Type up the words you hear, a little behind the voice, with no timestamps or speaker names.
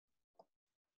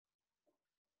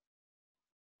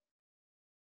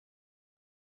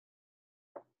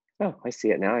Oh, I see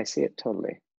it now. I see it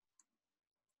totally.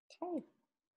 Okay.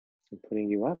 I'm putting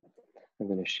you up. I'm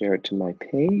going to share it to my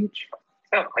page.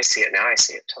 Oh, I see it now. I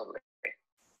see it totally. Okay.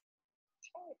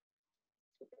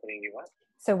 I'm putting you up.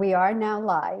 So we are now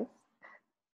live.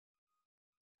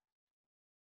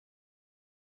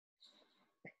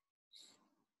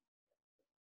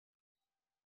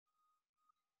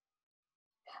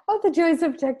 Oh, the joys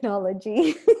of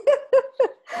technology.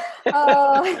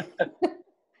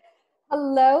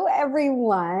 Hello,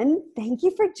 everyone. Thank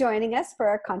you for joining us for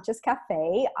our Conscious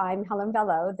Cafe. I'm Helen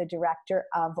Bello, the director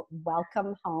of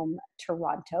Welcome Home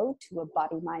Toronto to a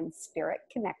Body, Mind, Spirit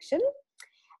connection.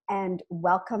 And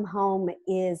Welcome Home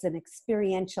is an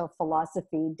experiential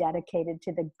philosophy dedicated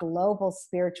to the global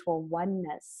spiritual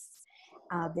oneness,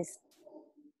 this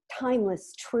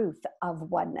timeless truth of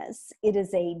oneness. It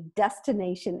is a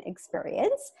destination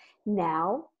experience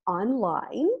now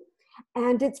online,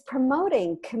 and it's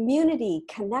promoting community,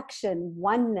 connection,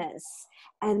 oneness,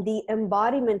 and the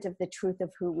embodiment of the truth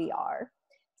of who we are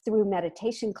through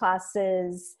meditation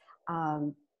classes,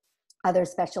 other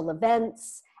special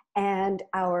events, and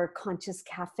our Conscious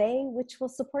Cafe, which will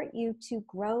support you to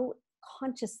grow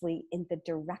consciously in the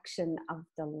direction of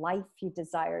the life you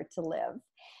desire to live.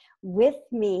 With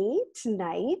me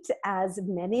tonight, as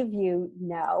many of you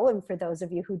know, and for those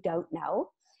of you who don't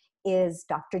know, is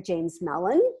Dr. James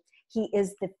Mellon. He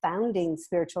is the founding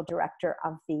spiritual director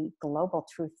of the Global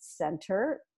Truth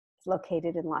Center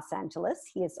located in Los Angeles.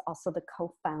 He is also the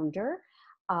co-founder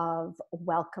of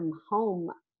Welcome Home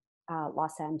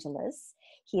Los Angeles.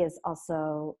 He is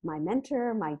also my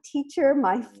mentor, my teacher,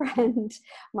 my friend,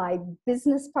 my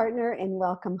business partner in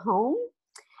Welcome Home.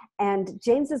 And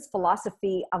James's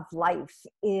philosophy of life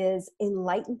is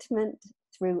enlightenment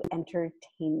through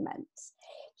entertainment.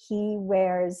 He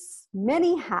wears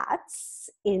many hats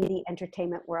in the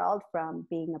entertainment world, from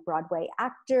being a Broadway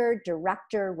actor,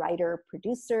 director, writer,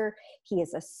 producer. He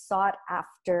is a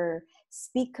sought-after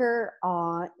speaker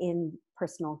in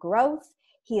personal growth.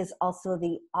 He is also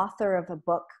the author of a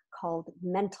book called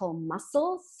Mental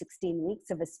Muscle, 16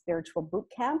 Weeks of a Spiritual Boot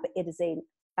Camp. It is a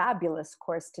fabulous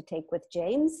course to take with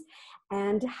James,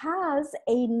 and has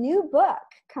a new book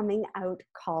coming out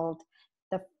called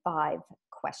The 5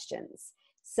 Questions.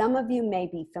 Some of you may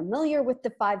be familiar with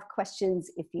the 5 questions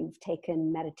if you've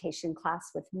taken meditation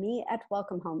class with me at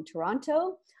Welcome Home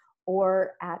Toronto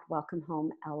or at Welcome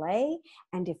Home LA.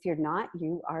 And if you're not,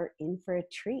 you are in for a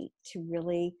treat to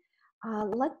really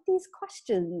let these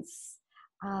questions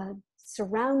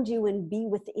surround you and be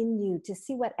within you to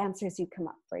see what answers you come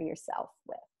up for yourself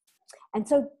with. And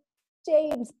so,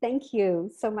 James, thank you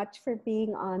so much for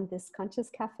being on this Conscious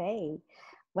Cafe.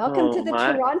 Welcome to the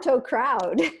Toronto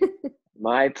crowd.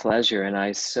 My pleasure. And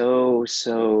I so,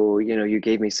 you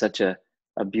gave me such a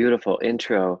beautiful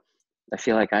intro. I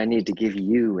feel like I need to give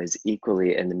you as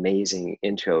equally an amazing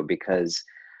intro, because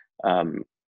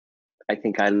I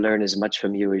think I learn as much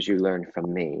from you as you learn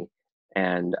from me.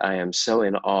 And I am so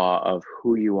in awe of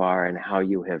who you are and how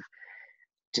you have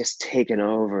just taken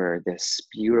over this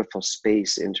beautiful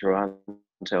space in Toronto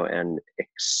and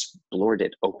explored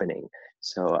it opening.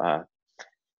 So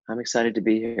I'm excited to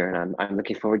be here, and I'm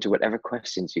looking forward to whatever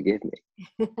questions you give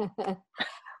me.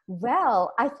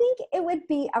 Well, I think it would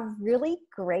be a really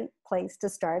great place to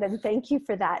start. And thank you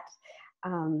for that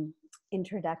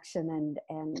introduction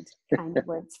and kind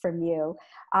words from you.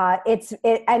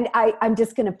 And I'm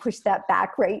just going to push that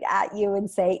back right at you and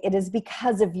say it is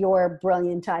because of your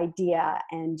brilliant idea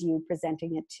and you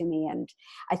presenting it to me. And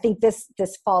I think this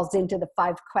falls into the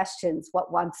 5 questions: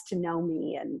 what wants to know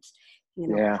me, and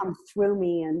come through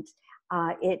me. And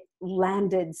it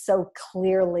landed so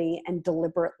clearly and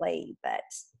deliberately that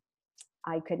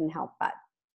I couldn't help but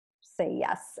say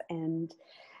yes. And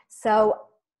so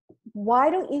why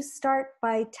don't you start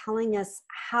by telling us,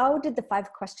 how did the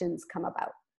 5 questions come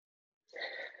about?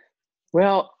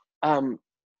 Well,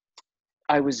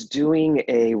 I was doing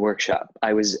a workshop.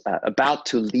 I was about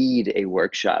to lead a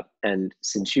workshop. And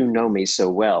since you know me so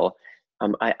well,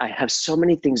 I have so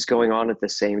many things going on at the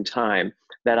same time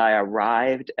that I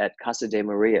arrived at Casa de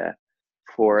Maria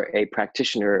for a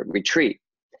practitioner retreat.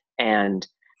 And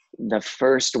the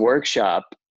first workshop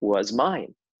was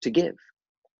mine to give.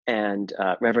 And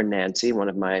Reverend Nancy, one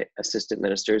of my assistant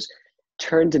ministers,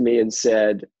 turned to me and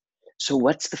said, "So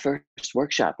what's the first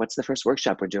workshop? What's the first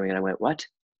workshop we're doing?" And I went, "What?"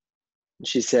 And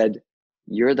she said,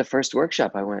 "You're the first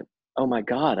workshop." I went, "Oh my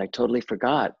God, I totally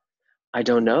forgot. I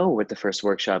don't know what the first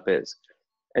workshop is."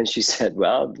 And she said,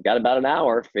 "Well, you've got about an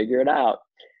hour, figure it out."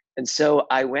 And so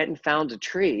I went and found a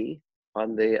tree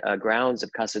on the grounds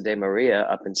of Casa de Maria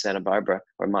up in Santa Barbara,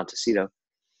 or Montecito.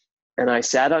 And I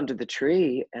sat under the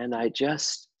tree and I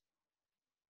just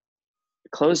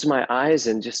closed my eyes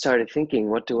and just started thinking,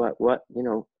 what do I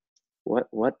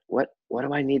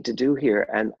need to do here?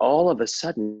 And all of a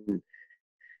sudden,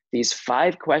 these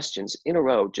 5 questions in a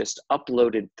row just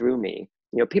uploaded through me.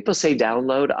 People say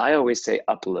download. I always say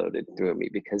uploaded through me,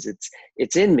 because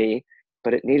it's in me,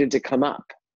 but it needed to come up.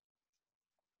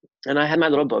 And I had my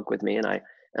little book with me, and I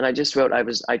just wrote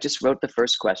the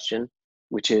first question,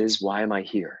 which is, why am I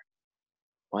here?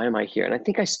 Why am I here? And I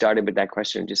think I started with that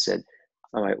question and just said,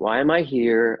 all right, why am I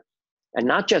here? And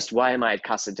not just why am I at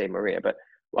Casa de Maria, but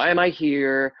why am I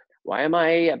here? Why am I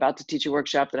about to teach a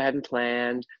workshop that I hadn't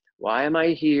planned? Why am I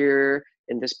here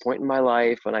in this point in my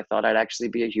life when I thought I'd actually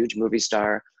be a huge movie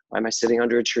star? Why am I sitting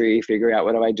under a tree figuring out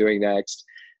what am I doing next?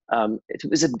 It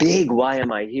was a big why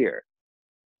am I here?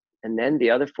 And then the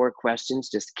other 4 questions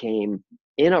just came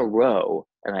in a row,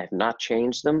 and I have not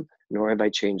changed them, nor have I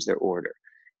changed their order.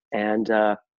 And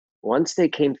once they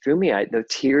came through me, the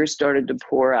tears started to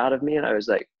pour out of me, and I was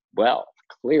like, well,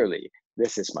 clearly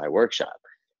this is my workshop.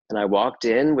 And I walked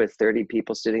in with 30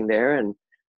 people sitting there and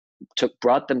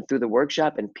brought them through the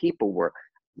workshop, and people were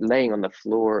laying on the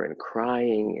floor and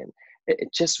crying, and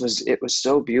it was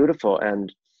so beautiful.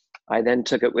 And I then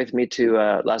took it with me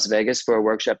to Las Vegas for a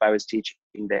workshop I was teaching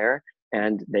there,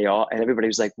 and everybody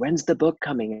was like, when's the book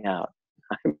coming out?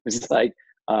 I was like,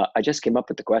 I just came up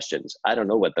with the questions. I don't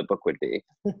know what the book would be.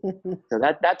 So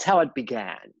that's how it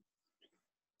began.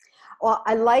 Well,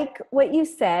 I like what you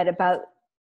said about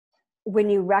when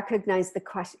you recognize the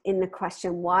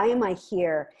question, why am I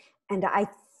here? And I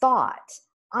thought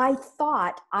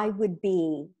I would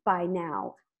be by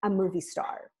now a movie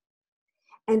star.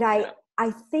 And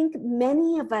I think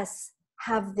many of us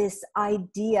have this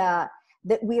idea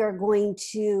that we are going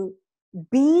to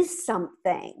be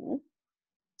something,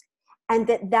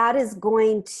 and that is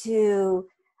going to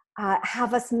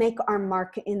have us make our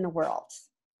mark in the world.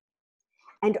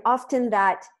 And often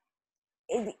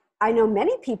I know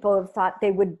many people have thought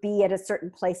they would be at a certain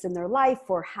place in their life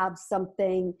or have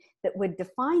something that would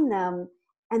define them,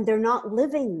 and they're not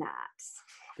living that.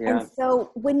 Yeah. And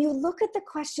so when you look at the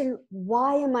question,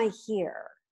 why am I here?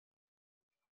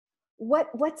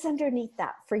 What's underneath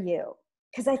that for you?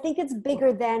 Because I think it's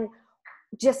bigger than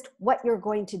just what you're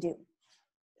going to do.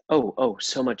 Oh,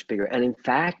 so much bigger. And in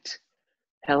fact,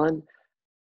 Helen,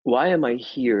 why am I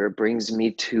here brings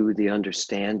me to the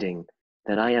understanding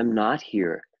that I am not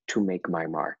here to make my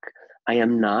mark. I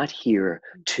am not here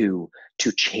to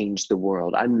change the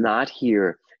world. I'm not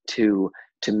here to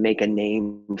make a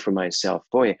name for myself.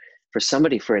 Boy,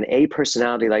 for an A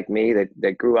personality like me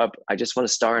that grew up, I just want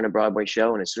to star in a Broadway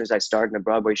show. And as soon as I started in a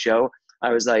Broadway show,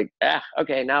 I was like,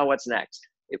 okay, now what's next?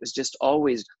 It was just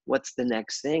always, what's the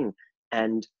next thing?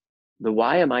 And the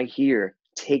why am I here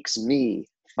takes me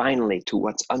finally to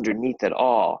what's underneath it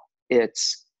all.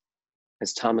 It's,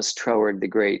 as Thomas Troward, the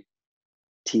great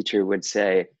teacher, would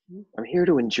say, I'm here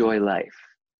to enjoy life.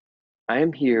 I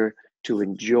am here to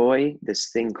enjoy this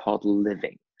thing called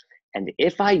living. And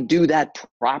if I do that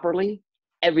properly,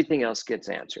 everything else gets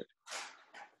answered.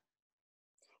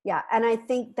 Yeah, and I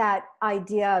think that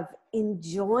idea of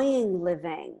enjoying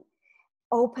living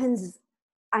opens,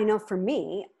 I know for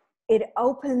me, it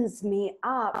opens me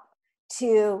up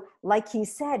to, like you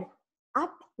said,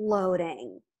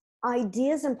 uploading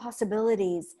ideas and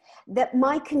possibilities that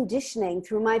my conditioning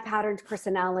through my patterned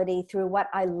personality, through what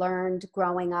I learned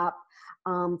growing up,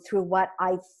 through what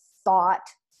I thought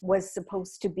was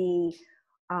supposed to be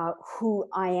who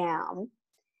I am,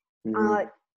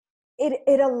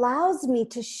 it allows me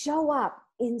to show up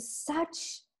in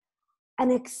such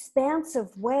an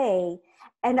expansive way.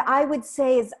 And I would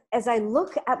say, as I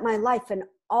look at my life and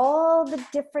all the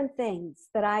different things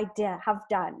that I have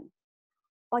done,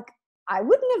 like, I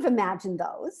wouldn't have imagined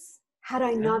those had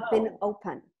I not been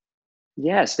open.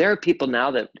 Yes, there are people now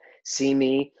that see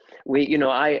me.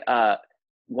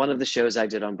 One of the shows I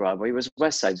did on Broadway was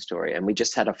West Side Story, and we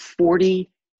just had a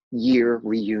 40-year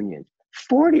reunion.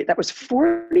 That was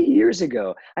 40 years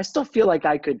ago. I still feel like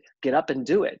I could get up and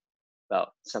do it.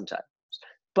 Well, sometimes.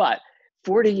 But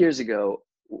 40 years ago,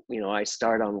 I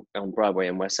started on Broadway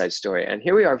and West Side Story. And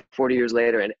here we are 40 years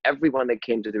later, and everyone that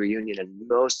came to the reunion, and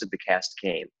most of the cast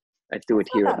came. I threw it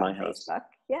here at my house. Facebook.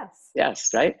 Yes. Yes,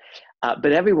 right?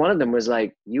 But every one of them was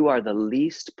like, you are the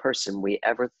least person we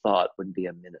ever thought would be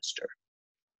a minister.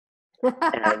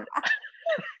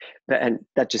 and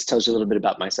that just tells you a little bit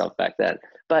about myself back then.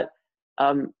 But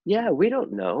we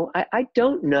don't know. I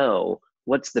don't know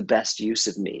what's the best use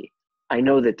of me. I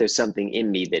know that there's something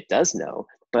in me that does know.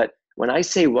 But when I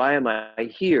say, why am I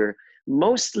here?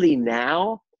 Mostly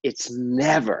now, it's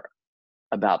never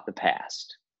about the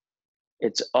past.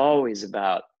 It's always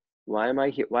about, why am I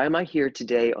here? Why am I here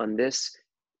today on this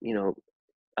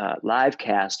live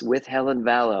cast with Helen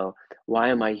Vallow. Why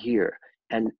am I here?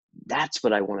 And that's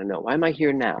what I want to know. Why am I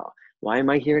here now? Why am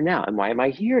I here now? And why am I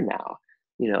here now?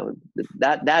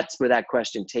 That's where that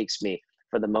question takes me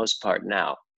for the most part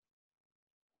now.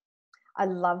 I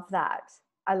love that.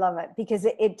 I love it because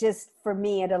it just, for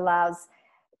me, it allows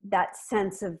that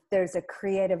sense of there's a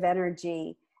creative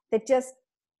energy that just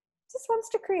wants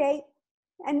to create,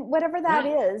 and whatever that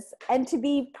is, and to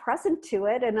be present to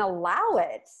it and allow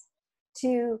it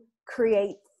to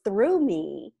create through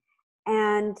me.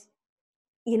 And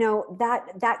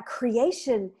that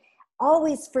creation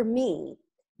always, for me,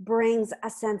 brings a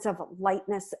sense of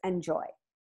lightness and joy,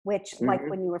 which, like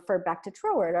when you referred back to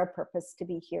Troward, our purpose to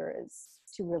be here is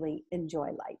to really enjoy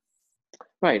life.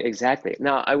 Right, exactly.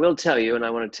 Now, I will tell you, and I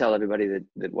want to tell everybody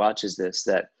that watches this,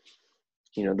 that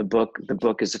the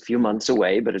book is a few months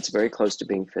away, but it's very close to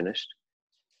being finished.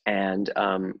 And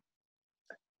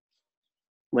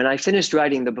when I finished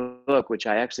writing the book, which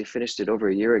I actually finished it over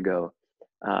a year ago,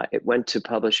 it went to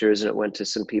publishers and it went to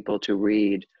some people to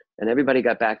read, and everybody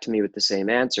got back to me with the same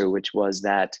answer, which was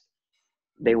that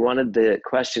they wanted the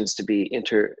questions to be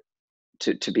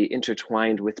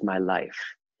intertwined with my life.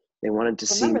 They wanted to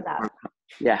see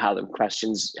how the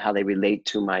questions, how they relate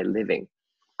to my living.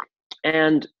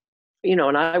 And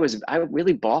and I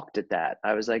really balked at that.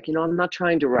 I was like, I'm not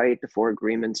trying to write the 4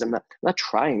 agreements. I'm not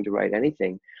trying to write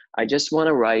anything. I just want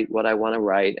to write what I want to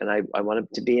write, and I want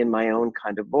it to be in my own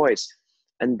kind of voice.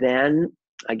 And then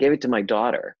I gave it to my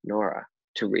daughter, Nora,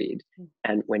 to read.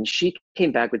 And when she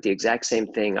came back with the exact same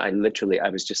thing, I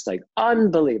was just like,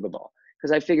 unbelievable.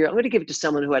 Because I figured I'm going to give it to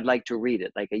someone who I'd like to read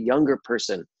it, like a younger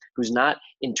person who's not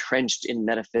entrenched in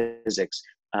metaphysics,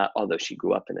 although she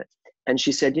grew up in it. And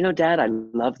she said, Dad, I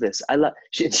love this.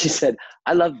 She said,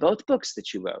 I love both books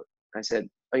that you wrote. I said,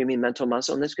 oh, you mean Mental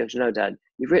Muscle and this? She goes, no, Dad,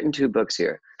 you've written 2 books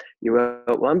here. You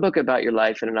wrote one book about your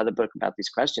life and another book about these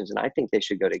questions, and I think they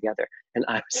should go together. And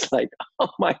I was like, oh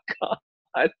my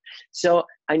God. So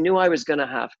I knew I was going to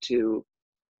have to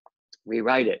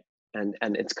rewrite it. And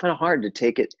it's kind of hard to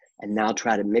take it and now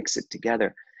try to mix it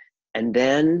together. And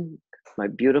then my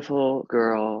beautiful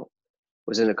girl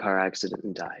was in a car accident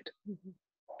and died.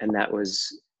 And that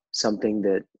was something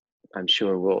that I'm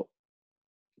sure will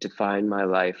define my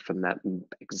life from that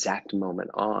exact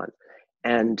moment on.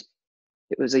 And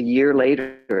it was a year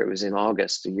later, it was in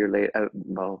August, a year later,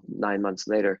 9 months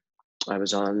later, I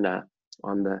was on a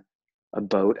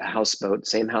houseboat,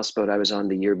 same houseboat I was on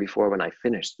the year before when I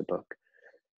finished the book.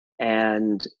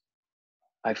 And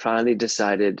I finally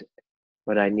decided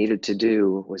what I needed to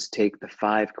do was take the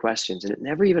 5 questions, and it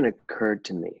never even occurred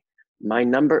to me. My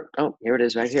number, here it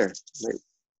is right here.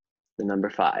 The number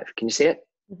 5. Can you see it?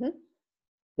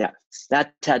 Yeah,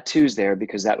 that tattoo's there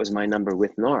because that was my number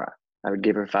with Nora. I would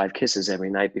give her 5 kisses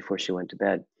every night before she went to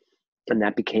bed. And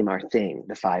that became our thing,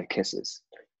 the 5 kisses.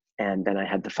 And then I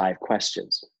had the 5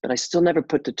 questions, but I still never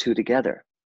put the 2 together.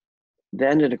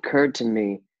 Then it occurred to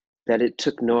me that it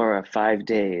took Nora 5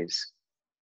 days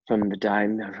from the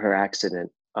time of her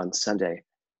accident on Sunday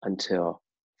until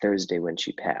Thursday when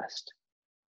she passed.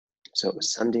 So it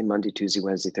was Sunday, Monday, Tuesday,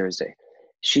 Wednesday, Thursday.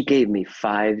 She gave me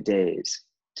 5 days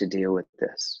to deal with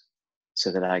this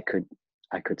so that I could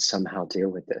somehow deal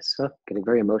with this. Getting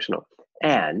very emotional.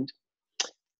 And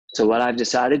so what I've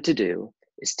decided to do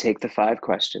is take the 5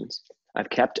 questions. I've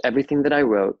kept everything that I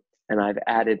wrote, and I've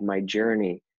added my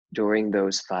journey during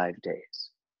those 5 days.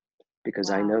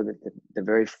 Because I know that the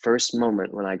very first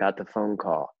moment when I got the phone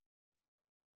call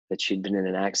that she'd been in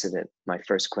an accident, my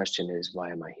first question is,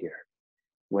 why am I here?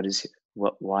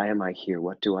 Why am I here?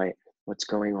 What's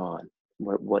going on?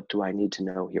 What do I need to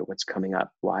know here? What's coming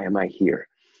up? Why am I here?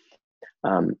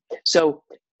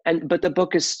 But the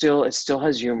book it still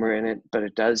has humor in it, but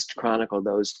it does chronicle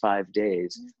those 5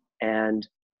 days. And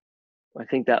I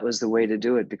think that was the way to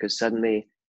do it, because suddenly,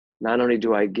 not only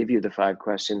do I give you the 5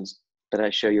 questions, but I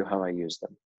show you how I use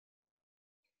them.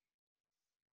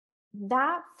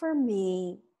 That for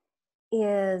me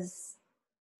is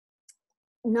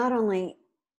not only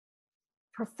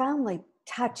profoundly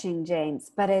touching, James,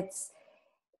 but it's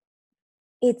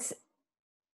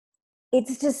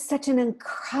just such an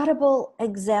incredible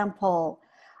example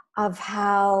of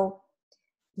how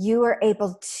you are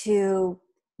able to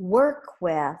work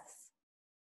with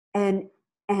and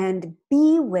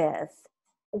be with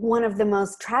one of the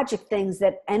most tragic things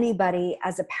that anybody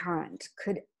as a parent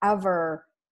could ever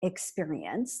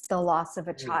experience, the loss of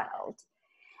a child.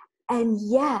 And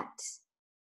yet,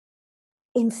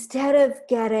 instead of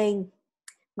getting,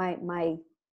 my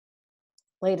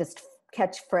latest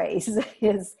catchphrase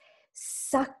is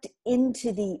sucked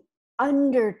into the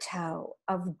undertow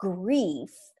of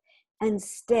grief and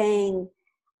staying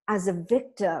as a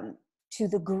victim to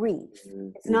the grief.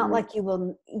 It's not like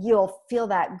you'll feel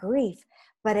that grief,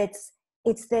 but it's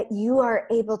that you are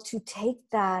able to take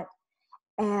that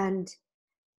and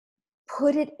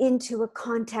put it into a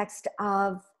context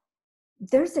of,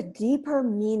 there's a deeper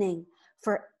meaning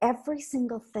for every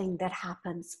single thing that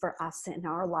happens for us in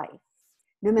our life,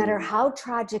 no matter how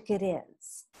tragic it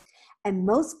is. And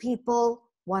most people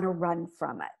want to run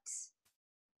from it.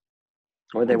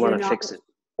 Or they want to fix it.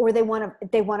 Or they want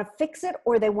to fix it,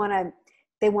 or they want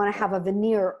to have a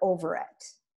veneer over it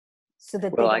so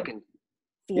that they don't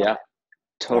feel it.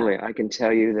 Totally. Yeah. I can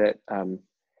tell you that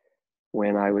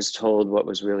when I was told what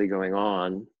was really going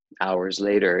on hours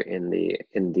later in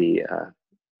the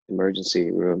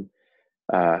emergency room,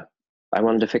 I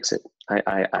wanted to fix it.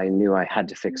 I knew I had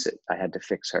to fix it. I had to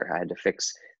fix her. I had to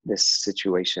fix this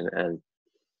situation,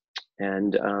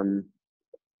 and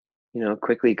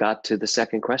quickly got to the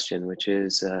second question, which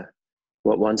is,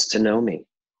 what wants to know me?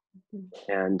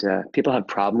 And people have a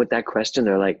problem with that question.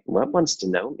 They're like, what wants to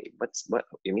know me? What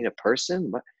you mean, a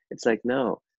person? What? It's like,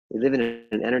 no, we live in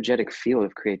an energetic field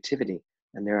of creativity,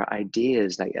 and there are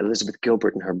ideas, like Elizabeth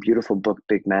Gilbert in her beautiful book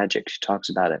Big Magic, she talks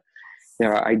about it.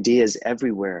 There are ideas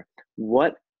everywhere.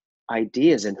 What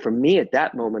ideas? And for me at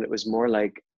that moment, it was more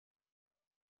like,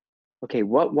 okay,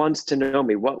 what wants to know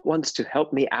me? What wants to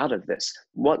help me out of this?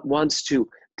 What wants to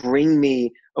bring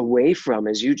me away from,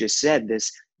 as you just said,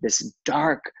 this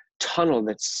dark tunnel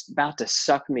that's about to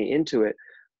suck me into it?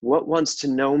 What wants to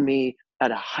know me at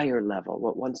a higher level?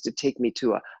 What wants to take me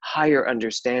to a higher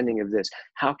understanding of this?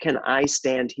 How can I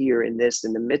stand here in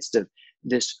the midst of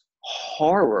this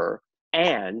horror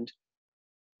and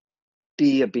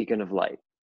be a beacon of light,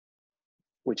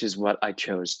 which is what I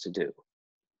chose to do.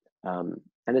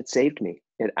 And it saved me.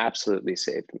 It absolutely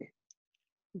saved me.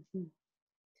 Mm-hmm.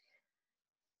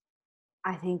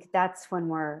 I think that's when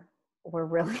we're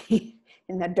really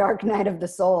in the dark night of the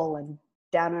soul and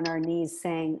down on our knees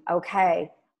saying, okay,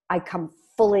 I come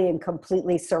fully and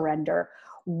completely surrender.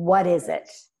 What is it?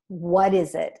 What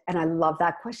is it? And I love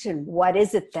that question. What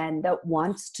is it then that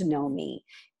wants to know me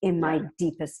in my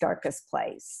deepest, darkest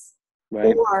place?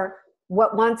 Right. Or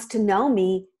what wants to know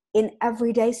me in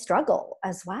everyday struggle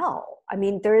as well? I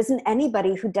mean, there isn't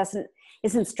anybody who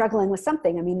isn't struggling with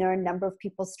something. I mean, there are a number of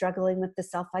people struggling with the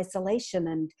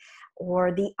self-isolation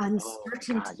or the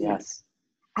uncertainty. Oh, God, yes.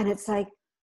 And it's like,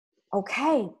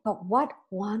 okay, but what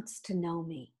wants to know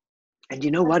me? And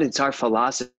you know what? It's our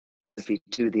philosophy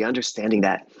too, the understanding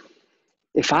that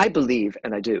if I believe,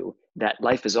 and I do, that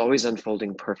life is always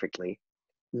unfolding perfectly,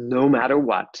 no matter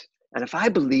what, and if I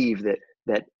believe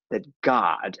that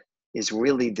God is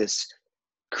really this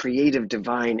creative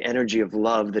divine energy of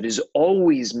love that is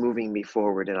always moving me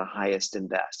forward in a highest and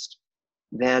best,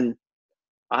 then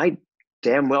I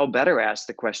damn well better ask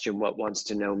the question, what wants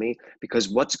to know me? Because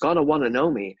what's gonna want to know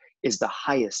me is the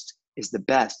highest, is the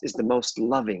best, is the most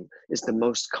loving, is the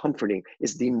most comforting,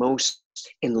 is the most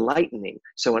enlightening.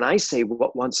 So when I say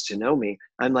what wants to know me,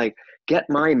 I'm like, get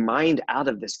my mind out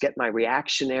of this, get my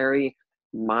reactionary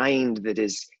mind that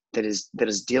is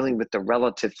dealing with the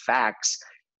relative facts.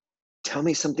 Tell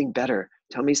me something better.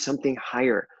 Tell me something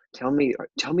higher. Tell me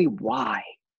why.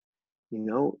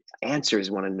 Answers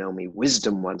want to know me.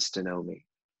 Wisdom wants to know me.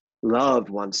 Love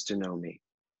wants to know me.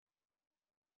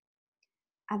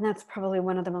 And that's probably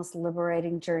one of the most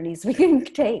liberating journeys we can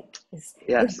take.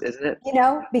 Yes, isn't it?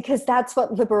 Because that's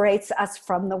what liberates us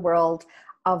from the world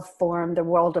of form, the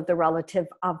world of the relative,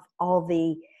 of all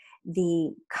the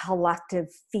collective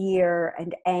fear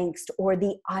and angst, or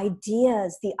the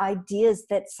ideas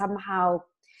that somehow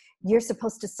you're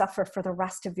supposed to suffer for the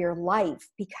rest of your life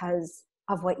because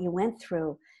of what you went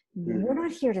through. We're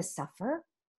not here to suffer.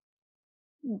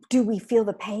 Do we feel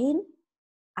the pain?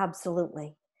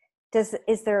 Absolutely.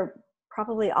 Is there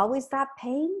probably always that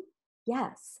pain?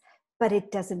 Yes, but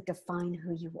it doesn't define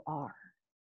who you are.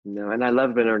 No, and I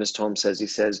love when Ernest Holmes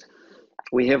says,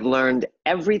 we have learned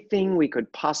everything we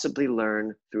could possibly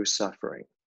learn through suffering.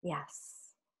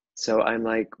 Yes. So I'm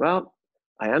like, well,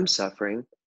 I am suffering.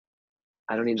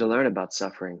 I don't need to learn about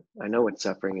suffering. I know what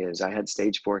suffering is. I had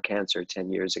stage 4 cancer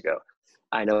 10 years ago.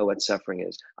 I know what suffering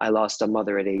is. I lost a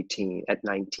mother at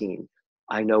 19.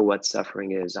 I know what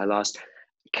suffering is. I lost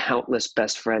countless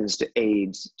best friends to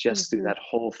AIDS just through that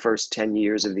whole first 10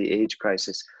 years of the AIDS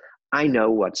crisis. I know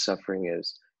what suffering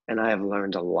is, and I have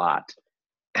learned a lot.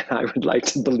 And I would like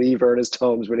to believe Ernest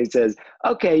Holmes when he says,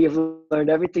 okay, you've learned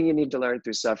everything you need to learn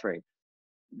through suffering.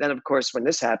 Then, of course, when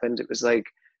this happened, it was like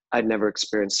I'd never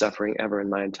experienced suffering ever in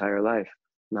my entire life,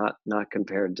 not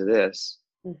compared to this.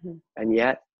 And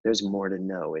yet, there's more to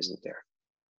know, isn't there?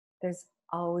 There's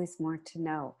always more to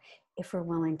know if we're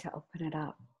willing to open it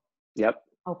up, Yep.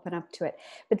 open up to it.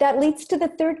 But that leads to the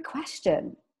third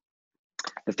question.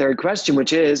 The third question,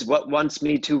 which is, what wants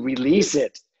me to release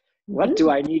it? What do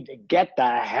I need to get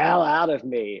the hell out of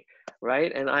me?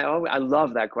 Right? And I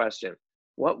love that question.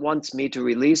 What wants me to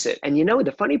release it? And you know,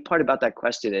 the funny part about that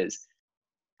question is,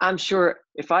 I'm sure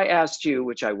if I asked you,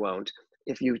 which I won't,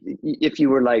 if you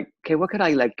were like, okay, what could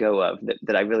I let go of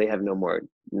that I really have no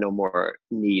more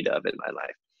need of in my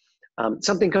life?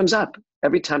 Something comes up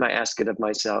every time I ask it of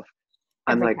myself.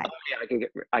 I'm Every like, time. oh yeah,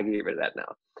 I can get rid of that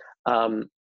now.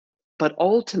 But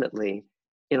ultimately,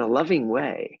 in a loving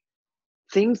way,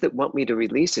 things that want me to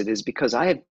release it is because I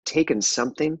have taken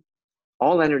something.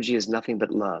 All energy is nothing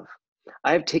but love.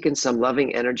 I have taken some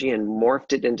loving energy and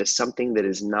morphed it into something that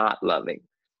is not loving,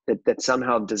 that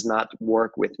somehow does not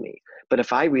work with me. But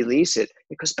if I release it,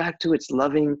 it goes back to its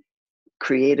loving,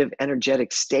 creative,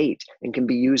 energetic state and can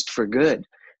be used for good.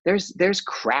 There's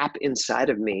crap inside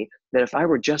of me that if I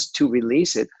were just to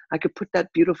release it, I could put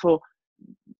that beautiful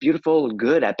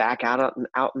good back out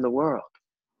in the world.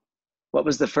 What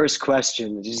was the first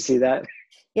question? Did you see that?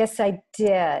 Yes, I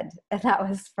did. And that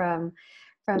was from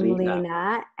Lena.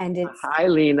 Lena. And it's Hi,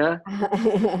 Lena.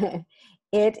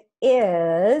 it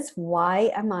is,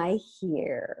 why am I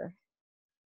here?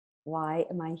 Why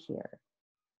am I here?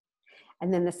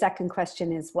 And then the second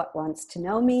question is, what wants to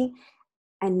know me?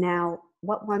 And now,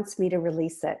 what wants me to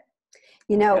release it?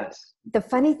 You know, Yes. the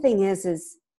funny thing is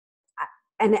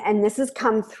and this has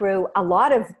come through a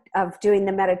lot of doing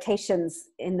the meditations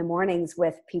in the mornings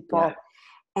with people, Yeah.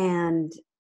 and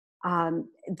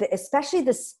especially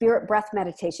the spirit breath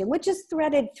meditation, which is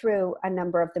threaded through a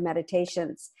number of the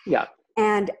meditations. Yeah.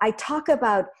 And I talk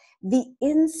about the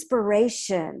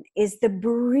inspiration is the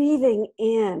breathing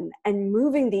in and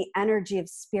moving the energy of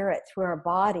spirit through our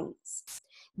bodies.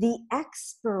 The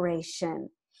expiration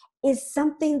is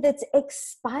something that's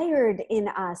expired in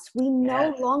us. We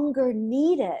no longer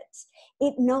need it.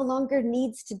 It no longer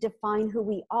needs to define who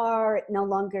we are. It no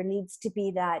longer needs to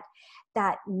be that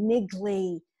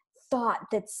niggly thought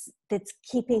that's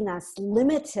keeping us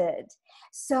limited.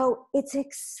 So it's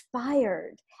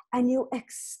expired, and you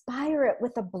expire it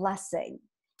with a blessing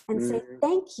and say,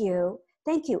 thank you.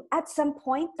 At some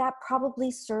point that probably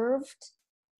served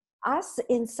us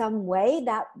in some way,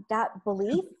 that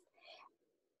belief,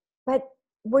 but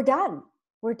we're done.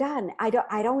 I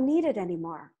don't need it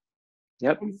anymore.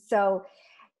 Yep. And so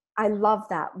I love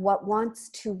that. What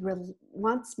wants me to release?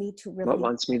 What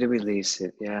wants me to release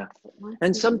it? Yeah.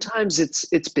 And sometimes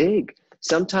it's big.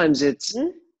 Sometimes it's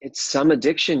some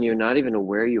addiction you're not even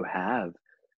aware you have.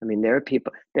 I mean, there are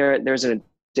people, there's an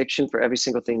addiction for every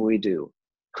single thing we do.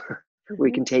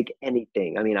 We can take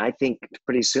anything. I mean, I think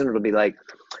pretty soon it'll be like,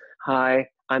 hi,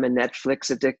 I'm a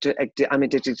Netflix addicted. I'm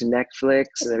addicted to Netflix.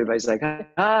 And everybody's like,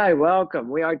 hi, welcome.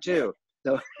 We are too.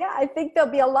 So yeah, I think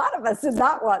there'll be a lot of us in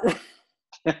that one.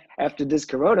 After this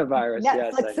coronavirus.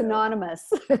 Netflix yes,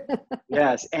 Anonymous.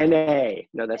 Yes, NA.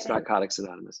 No, that's Narcotics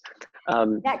Anonymous.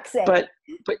 Nexa.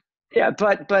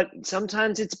 But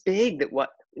sometimes it's big that what,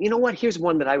 here's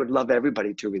one that I would love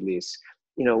everybody to release.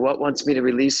 What wants me to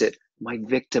release it? My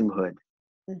victimhood.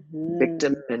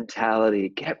 Victim mentality.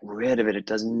 Get rid of it. It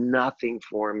does nothing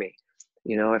for me.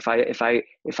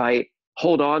 If I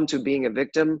hold on to being a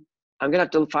victim, I'm gonna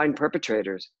have to find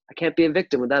perpetrators. I can't be a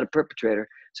victim without a perpetrator.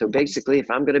 So basically,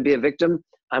 if I'm gonna be a victim,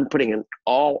 I'm putting an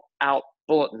all-out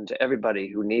bulletin to everybody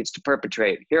who needs to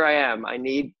perpetrate. Here I am. I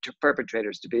need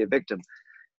perpetrators to be a victim.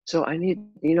 So I need,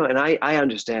 and I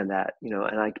understand that,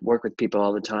 and I work with people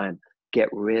all the time. Get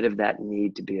rid of that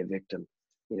need to be a victim.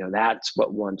 That's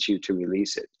what wants you to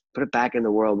release it. Put it back in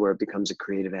the world where it becomes a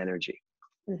creative energy.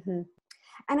 And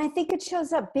I think it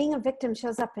shows up, being a victim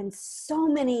shows up in so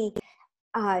many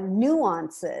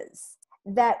nuances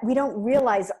that we don't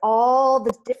realize all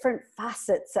the different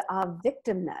facets of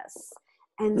victimness.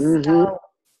 And so,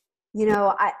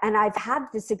 I've had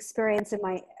this experience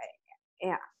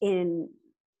in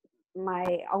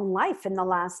my own life in the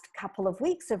last couple of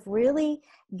weeks of really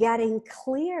getting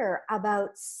clear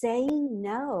about saying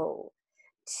no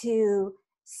to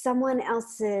someone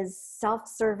else's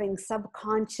self-serving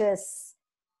subconscious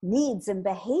needs and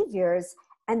behaviors.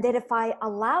 And that if I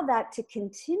allow that to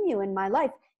continue in my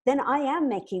life, then I am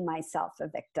making myself a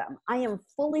victim. I am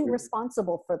fully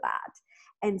responsible for that.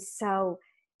 And so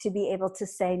to be able to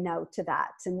say no to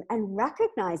that and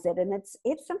recognize it. And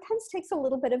it sometimes takes a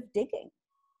little bit of digging.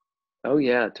 Oh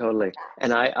yeah, totally.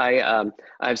 And I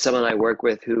have someone I work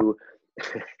with who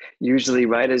usually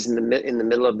right as in the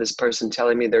middle of this person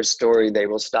telling me their story, they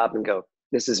will stop and go,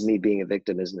 "This is me being a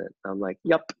victim, isn't it?" I'm like,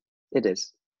 "Yep, it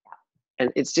is."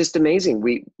 And it's just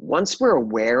amazing. Once we're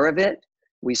aware of it,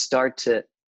 we start to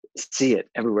see it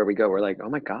everywhere we go. We're like, oh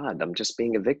my God, I'm just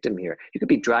being a victim here. You could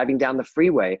be driving down the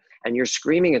freeway and you're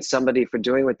screaming at somebody for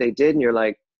doing what they did. And you're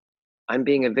like, I'm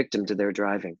being a victim to their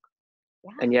driving.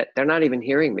 Yeah. And yet they're not even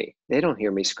hearing me. They don't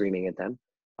hear me screaming at them.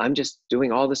 I'm just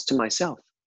doing all this to myself.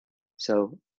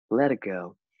 So let it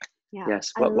go. Yeah.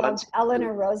 Yes. I love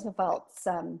Eleanor Roosevelt's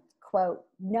quote,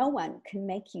 "No one can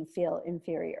make you feel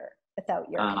inferior without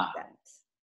your consent."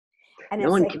 And no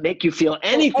it's one like, can make you feel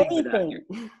anything.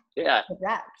 anything. Yeah.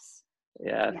 Correct.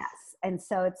 Yeah. Yes. And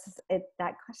so it's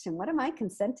that question, what am I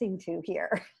consenting to here?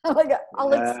 Like,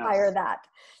 I'll expire that.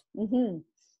 Mm-hmm.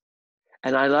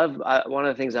 And I love, one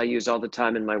of the things I use all the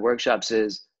time in my workshops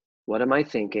is, what am I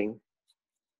thinking?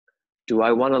 Do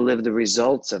I want to live the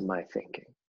results of my thinking?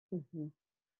 Mm-hmm.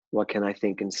 What can I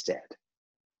think instead?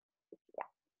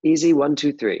 Yeah. Easy, 1,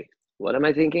 2, 3. What am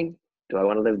I thinking? Do I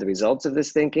want to live the results of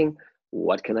this thinking?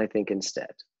 What can I think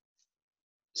instead?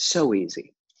 So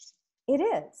easy. It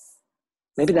is.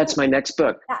 Maybe that's my next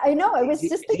book. I know. I was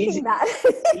just thinking that.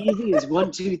 Easy is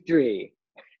 1, 2, 3.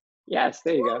 Yes,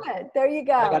 there you go. There you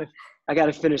go. I got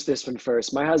to finish this one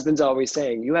first. My husband's always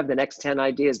saying, you have the next 10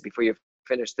 ideas before you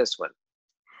finish this one.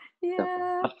 Yeah.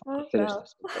 So I'll finish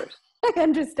this one first. I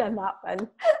understand that one.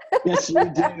 Yes, you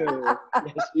do.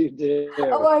 Yes, you do.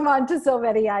 Oh, I'm on to so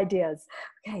many ideas.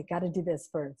 Okay, got to do this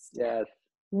first. Yes.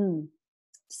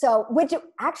 So, which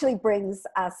actually brings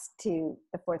us to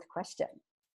the fourth question.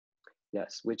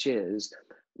 Yes, which is,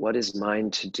 what is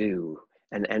mine to do?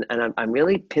 And I'm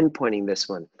really pinpointing this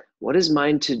one. What is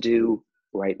mine to do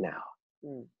right now?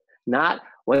 Not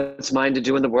what's mine to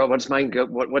do in the world. What's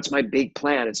my big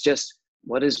plan? It's just,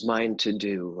 what is mine to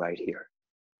do right here?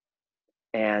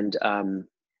 And,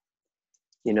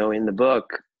 in the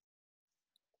book,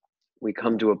 we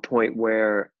come to a point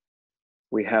where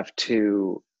we have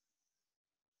to,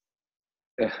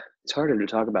 it's harder to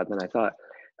talk about than I thought.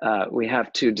 We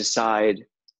have to decide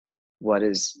what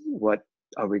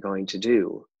are we going to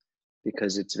do,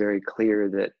 because it's very clear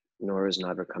that Nora's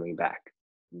never coming back.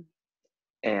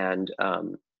 And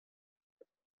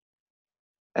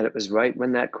it was right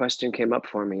when that question came up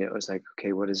for me, it was like,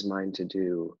 okay, what is mine to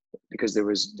do? Because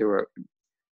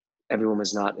everyone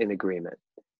was not in agreement.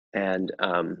 And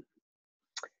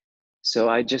so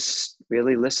I just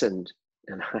really listened,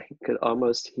 and I could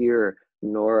almost hear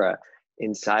Nora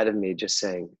inside of me just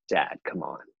saying, Dad, come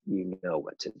on, you know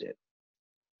what to do.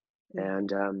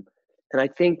 And I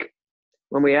think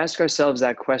when we ask ourselves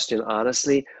that question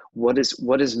honestly, what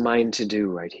is mine to do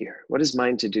right here? What is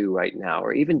mine to do right now?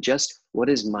 Or even just, what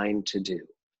is mine to do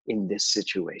in this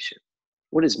situation?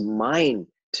 What is mine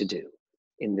to do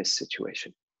in this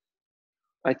situation?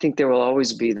 I think there will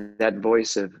always be that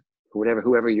voice of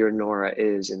whoever your Nora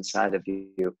is inside of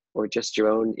you, or just your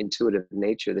own intuitive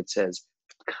nature that says,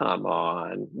 come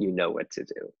on, you know what to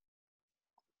do.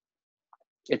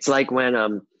 It's like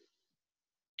when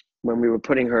we were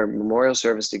putting her memorial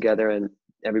service together and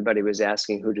everybody was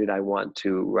asking who did I want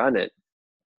to run it.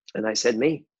 And I said,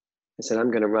 me. I said, I'm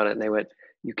going to run it. And they went,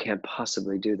 you can't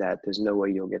possibly do that. There's no way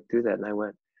you'll get through that. And I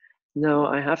went, no,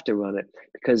 I have to run it,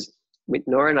 because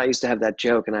Nora and I used to have that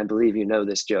joke, and I believe you know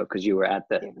this joke because you were at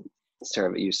the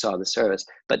service, you saw the service,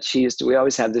 but we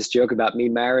always have this joke about me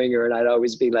marrying her, and I'd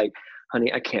always be like,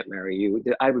 honey, I can't marry you.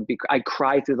 I'd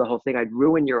cry through the whole thing. I'd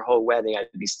ruin your whole wedding. I'd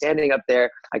be standing up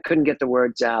there. I couldn't get the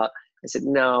words out. I said,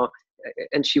 no.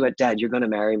 And she went, Dad, you're going to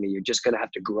marry me. You're just going to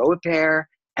have to grow a pair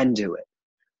and do it.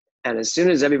 And as soon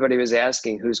as everybody was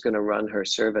asking who's going to run her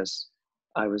service,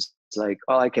 I was like,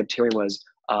 all I kept hearing was,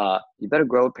 you better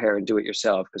grow a pair and do it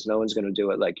yourself, because no one's going to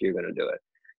do it like you're going to do it.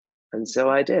 And so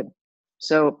I did.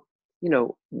 So,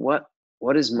 what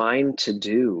is mine to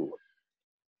do?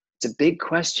 It's a big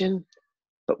question,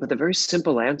 but with a very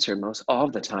simple answer most all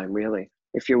the time, really,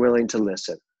 if you're willing to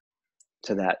listen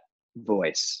to that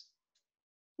voice.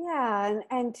 Yeah,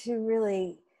 and to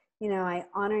really, I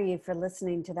honor you for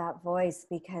listening to that voice,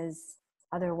 because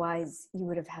otherwise you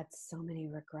would have had so many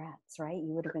regrets, right?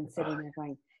 You would have been sitting there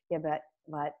going, yeah, but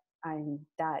what?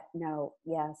 No,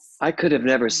 yes. I could have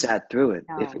never sat through it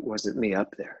if it wasn't me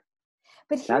up there.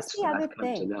 But here's That's the what other I've come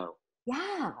thing. to know.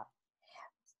 Yeah.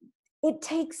 It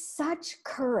takes such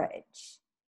courage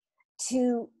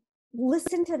to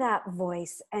listen to that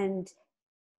voice and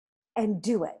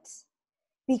do it,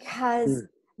 because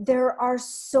there are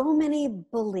so many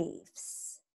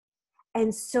beliefs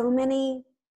and so many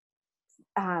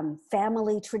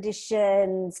family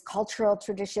traditions, cultural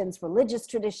traditions, religious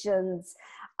traditions,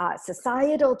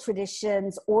 societal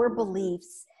traditions or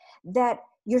beliefs that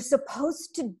you're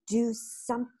supposed to do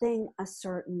something a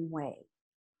certain way.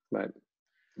 Right.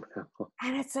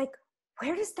 And it's like,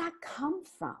 where does that come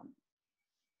from?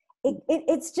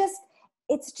 It's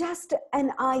just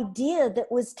an idea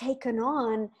that was taken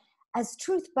on as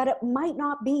truth, but it might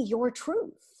not be your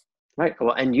truth. Right.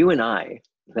 Well, and you and I,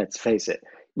 let's face it,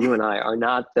 you and I are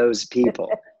not those people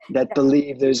that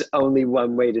believe there's only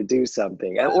one way to do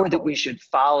something, or that we should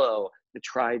follow the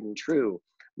tried and true.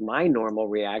 My normal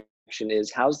reaction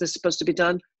is, how's this supposed to be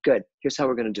done? Good. Here's how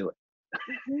we're going to do it.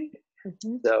 Mm-hmm.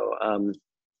 Mm-hmm. So,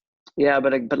 yeah,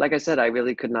 but like I said, I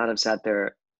really could not have sat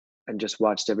there and just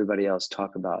watched everybody else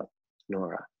talk about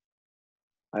Nora.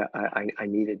 I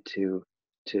needed to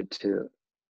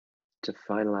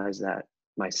finalize that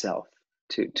myself,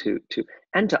 to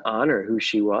and to honor who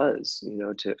she was,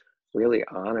 to really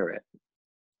honor it.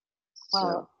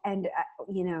 Well, So, and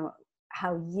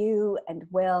how you and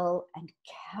Will and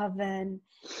Kevin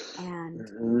and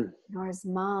mm-hmm. Nora's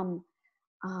mom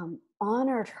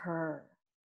honored her.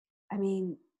 I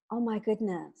mean, oh my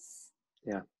goodness.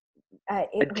 Yeah.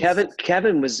 And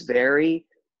Kevin was very,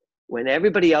 when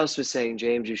everybody else was saying,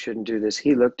 James, you shouldn't do this,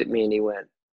 he looked at me and he went,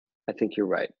 I think you're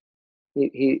right.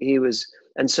 He was,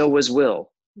 and so was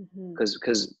Will,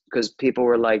 because people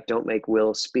were like, don't make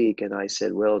Will speak. And I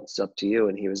said, Will, it's up to you.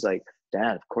 And he was like,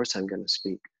 Dad, of course I'm going to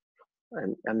speak.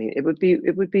 And I mean, it would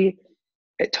be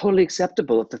totally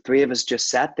acceptable if the three of us just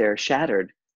sat there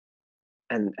shattered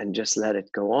and just let it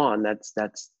go on.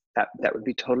 That would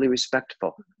be totally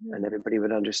respectful, and everybody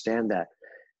would understand that.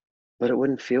 But it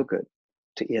wouldn't feel good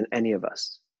to any of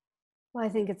us. Well, I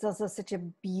think it's also such a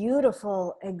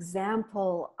beautiful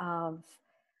example of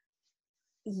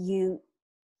you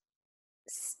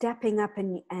stepping up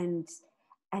and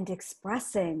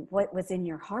expressing what was in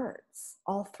your hearts,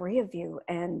 all three of you.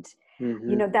 And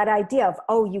that idea of,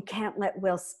 oh, you can't let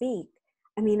Will speak.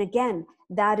 I mean, again,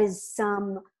 that is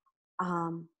some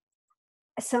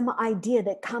idea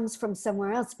that comes from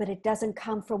somewhere else, but it doesn't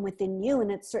come from within you,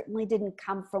 and it certainly didn't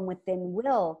come from within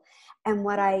Will. And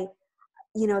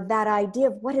that idea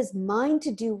of what is mine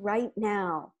to do right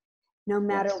now, no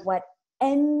matter what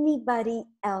anybody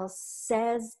else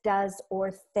says, does,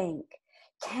 or think.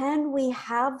 Can we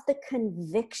have the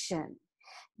conviction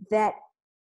that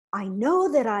I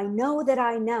know that I know that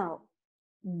I know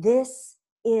this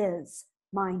is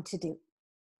mine to do?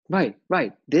 Right.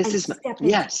 This is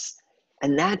yes.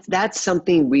 And that's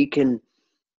something we can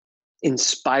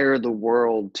inspire the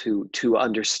world to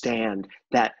understand,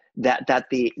 that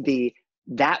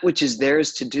which is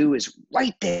theirs to do is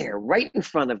right there, right in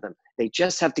front of them. They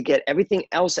just have to get everything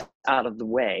else out of the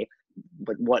way.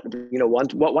 But what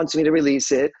wants me to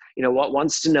release it? What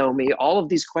wants to know me? All of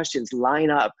these questions line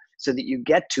up so that you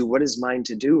get to what is mine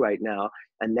to do right now,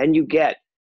 and then you get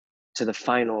to the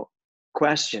final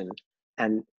question.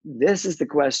 And this is the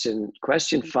question.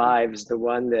 Question 5 is the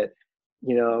one that,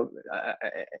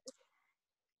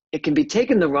 it can be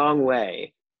taken the wrong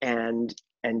way. And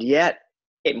yet,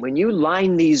 when you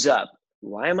line these up,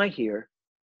 why am I here?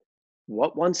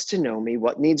 What wants to know me?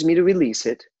 What needs me to release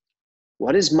it?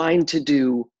 What is mine to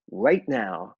do right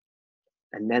now?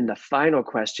 And then the final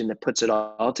question that puts it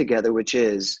all together, which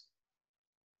is,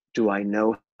 do I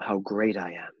know how great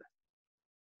I am?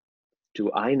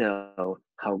 Do I know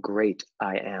how great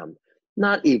I am?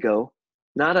 Not ego,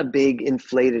 not a big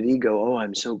inflated ego. Oh,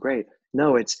 I'm so great.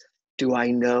 No, it's, do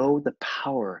I know the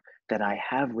power that I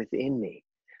have within me?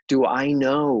 Do I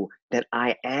know that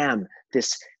I am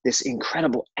this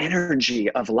incredible energy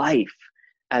of life?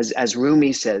 As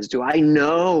Rumi says, do I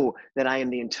know that I am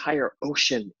the entire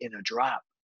ocean in a drop?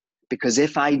 Because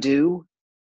if I do,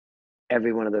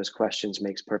 every one of those questions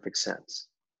makes perfect sense.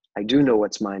 I do know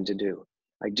what's mine to do.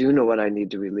 I do know what I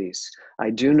need to release. I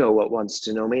do know what wants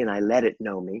to know me, and I let it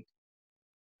know me.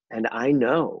 And I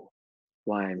know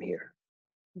why I'm here.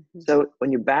 So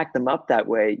when you back them up that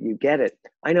way, you get it.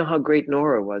 I know how great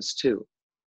Nora was too.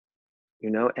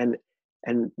 And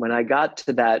when I got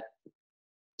to that,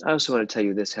 I also want to tell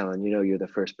you this, Helen, you're the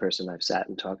first person I've sat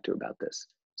and talked to about this,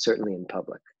 certainly in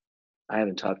public. I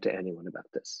haven't talked to anyone about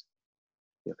this,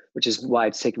 which is why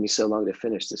it's taken me so long to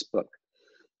finish this book.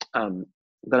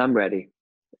 But I'm ready.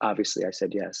 Obviously, I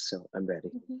said yes, so I'm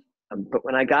ready. But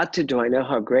when I got to, do I know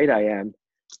how great I am?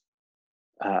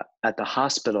 At the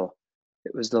hospital,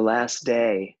 it was the last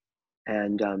day,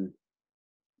 and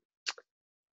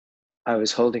I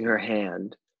was holding her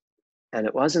hand, and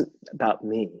it wasn't about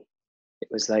me. It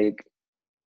was like,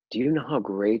 do you know how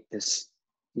great this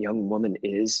young woman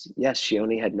is? Yes, she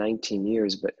only had 19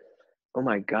 years, but oh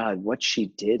my God, what she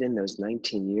did in those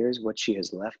 19 years, what she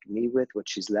has left me with, what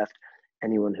she's left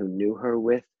anyone who knew her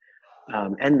with,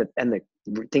 and the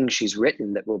things she's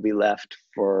written that will be left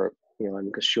for,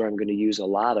 I'm sure I'm going to use a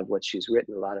lot of what she's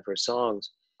written, a lot of her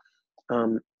songs.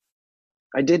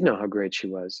 I did know how great she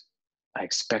was. I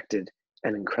expected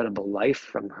an incredible life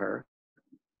from her.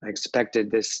 I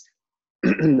expected this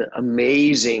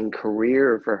amazing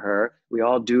career for her. We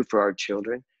all do for our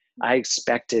children. I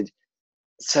expected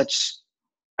such,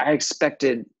 I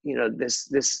expected,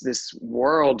 this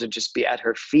world to just be at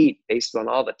her feet based on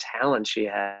all the talent she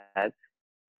had.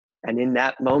 And in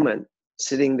that moment,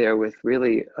 sitting there with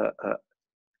really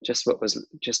just what was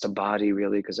just a body,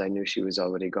 really, because I knew she was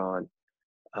already gone,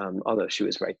 although she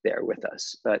was right there with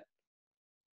us. But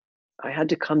I had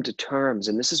to come to terms,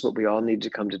 and this is what we all need to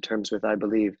come to terms with, I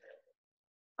believe.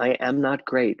 I am not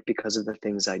great because of the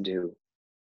things I do.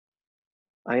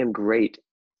 I am great.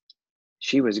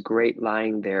 She was great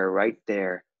lying there, right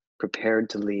there, prepared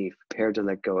to leave, prepared to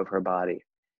let go of her body.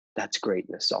 That's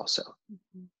greatness also.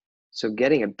 Mm-hmm. So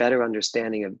getting a better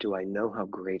understanding of, do I know how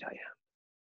great I am?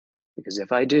 Because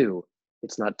if I do,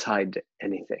 it's not tied to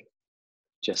anything,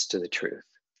 just to the truth.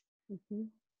 Mm-hmm.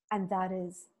 And that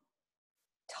is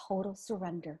total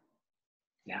surrender.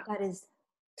 Yeah. That is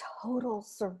total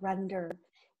surrender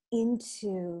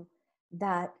into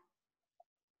that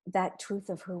truth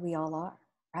of who we all are,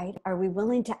 right? Are we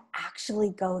willing to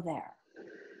actually go there?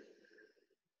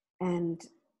 And,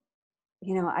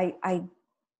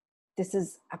 this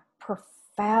is a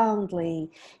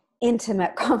profoundly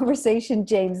intimate conversation,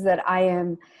 James, that I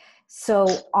am so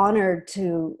honored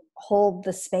to hold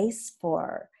the space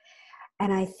for.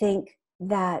 And I think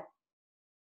that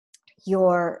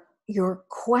your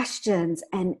questions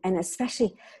and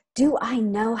especially, do I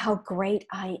know how great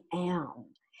I am?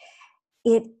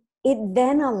 It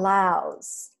then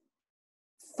allows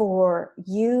for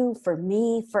you, for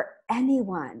me, for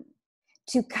anyone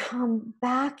to come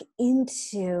back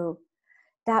into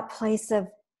that place of,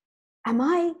 am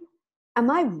I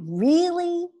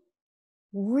really,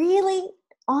 really,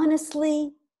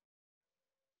 honestly,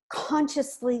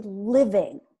 consciously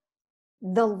living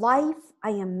the life I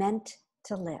am meant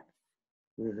to live?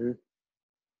 Mm-hmm.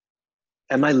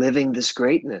 Am I living this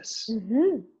greatness?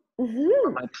 Mm-hmm. Mm-hmm.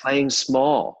 Am I playing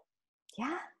small?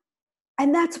 Yeah.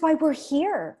 And that's why we're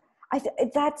here.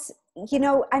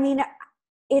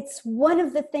 It's one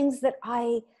of the things that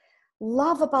I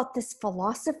love about this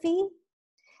philosophy,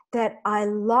 that I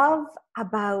love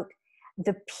about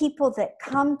the people that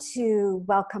come to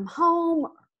Welcome Home,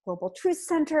 Global Truth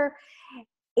Center.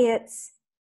 It's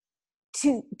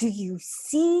do you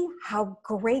see how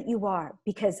great you are?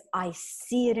 Because I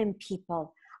see it in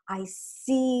people. I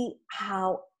see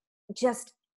how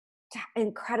just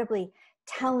incredibly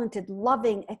talented,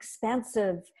 loving,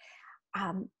 expansive,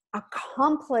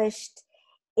 accomplished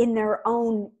in their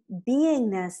own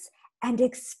beingness, and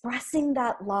expressing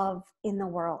that love in the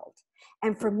world.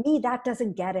 And for me, that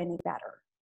doesn't get any better.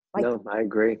 No, I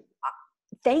agree.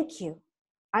 Thank you.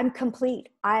 I'm complete.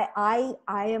 I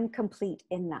am complete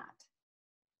in that.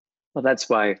 Well, that's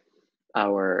why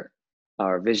our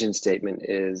vision statement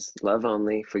is love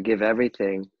only, forgive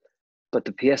everything, but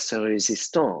the pièce de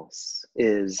résistance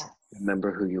is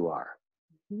remember who you are.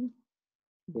 Mm-hmm.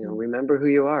 Remember who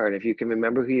you are. And if you can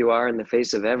remember who you are in the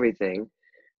face of everything,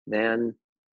 then,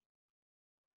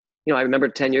 I remember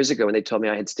 10 years ago when they told me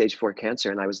I had stage 4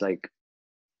 cancer, and I was like,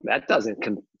 that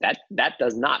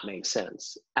does not make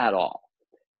sense at all.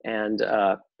 And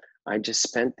I just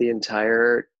spent the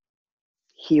entire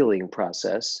healing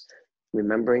process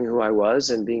remembering who I was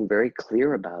and being very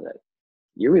clear about it.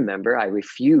 You remember, I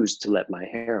refused to let my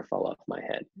hair fall off my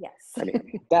head. Yes. I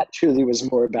mean, that truly was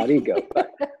more about ego,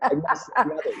 but I must the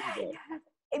other ego.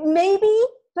 Maybe,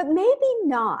 but maybe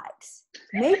not.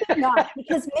 Maybe not,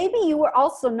 because maybe you were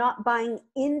also not buying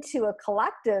into a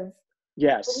collective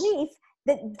belief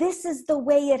that this is the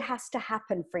way it has to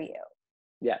happen for you.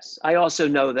 Yes. I also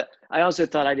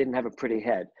thought I didn't have a pretty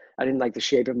head. I didn't like the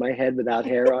shape of my head without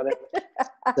hair on it.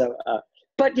 So,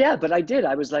 but I did.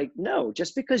 I was like, no,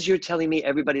 just because you're telling me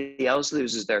everybody else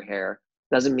loses their hair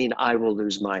doesn't mean I will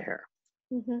lose my hair.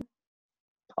 Mm-hmm.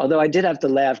 Although I did have to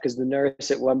laugh because the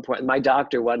nurse at one point, my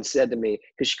doctor once said to me,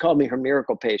 because she called me her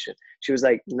miracle patient, she was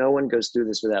like, no one goes through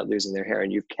this without losing their hair,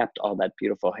 and you've kept all that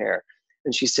beautiful hair.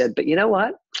 And she said, but you know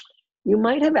what? You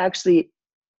might have actually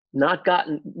not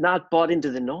bought into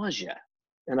the nausea.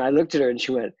 And I looked at her and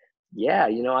she went, yeah,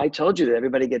 I told you that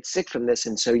everybody gets sick from this.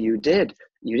 And so you did.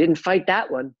 You didn't fight that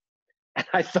one. And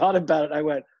I thought about it. I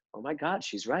went, oh my God,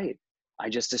 she's right. I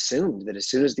just assumed that as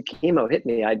soon as the chemo hit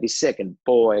me, I'd be sick. And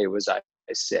boy, was I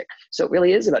sick. So it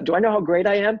really is about, do I know how great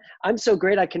I am? I'm so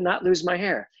great I cannot lose my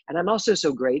hair. And I'm also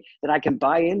so great that I can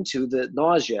buy into the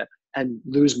nausea and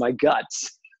lose my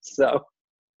guts. So.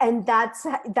 And that's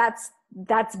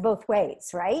that's both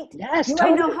ways, right? Yes, Do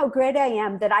I know totally. how great I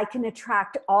am that I can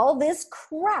attract all this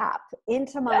crap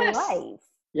into my Yes. life?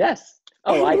 Yes.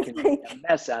 Oh, And I it's can make like, a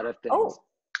mess out of things. oh,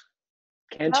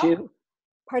 Can't well, you?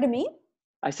 pardon me?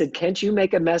 I said, can't you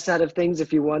make a mess out of things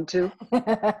if you want to?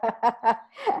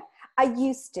 I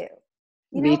used to.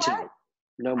 You know Me what? too.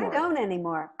 No I more. don't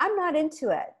anymore. I'm not into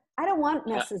it. I don't want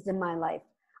Yeah. messes in my life.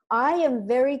 I am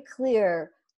very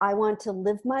clear. I want to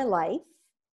live my life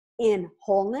in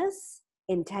wholeness,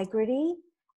 integrity,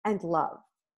 and love.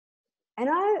 And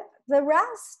the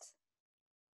rest,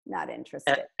 not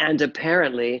interested. And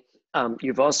apparently,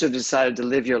 you've also decided to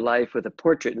live your life with a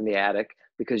portrait in the attic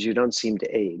because you don't seem to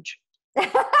age.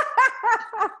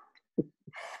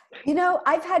 You know,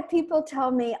 I've had people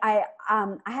tell me, I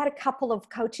had a couple of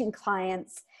coaching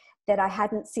clients that I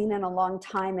hadn't seen in a long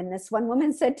time. And this one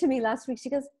woman said to me last week, she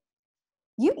goes,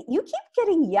 you keep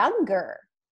getting younger.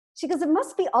 She goes, it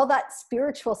must be all that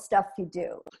spiritual stuff you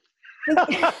do.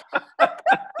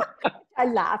 I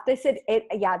laughed. I said,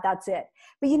 yeah, that's it.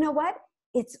 But you know what?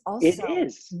 It's It also,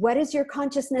 is. what is your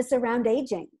consciousness around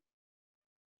aging?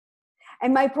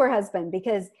 And my poor husband,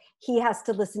 because he has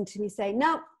to listen to me say,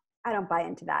 no, I don't buy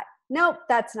into that. Nope,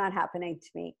 that's not happening to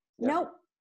me. Yeah. Nope.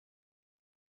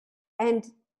 And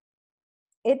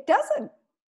it doesn't.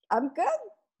 I'm good.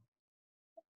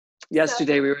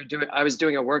 Yesterday I was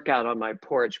doing a workout on my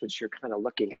porch, which you're kind of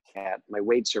looking at. My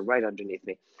weights are right underneath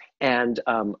me. And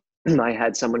I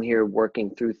had someone here working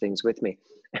through things with me.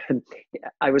 And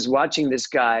I was watching this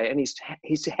guy, and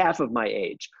he's half of my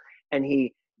age. And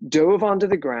he dove onto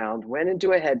the ground, went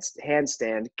into a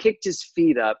handstand, kicked his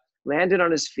feet up, landed on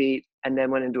his feet, and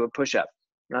then went into a push-up.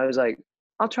 And I was like,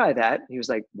 I'll try that. He was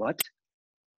like, what?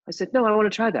 I said, no, I want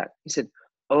to try that. He said,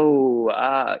 oh,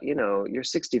 you're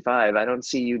 65. I don't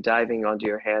see you diving onto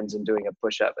your hands and doing a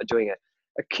push-up, doing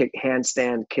a kick,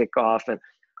 handstand, kick off. And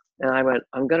I went,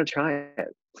 I'm going to try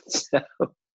it. So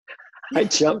I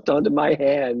jumped onto my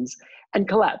hands and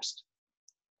collapsed,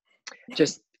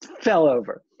 just fell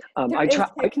over. There is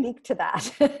technique to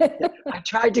that. I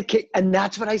tried to kick, and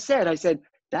that's what I said. I said,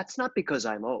 that's not because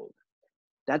I'm old.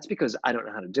 That's because I don't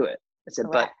know how to do it. I said,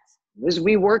 but Correct. as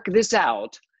we work this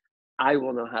out, I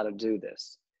will know how to do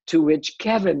this. To which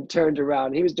Kevin turned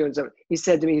around. He was doing something. He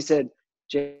said to me, he said,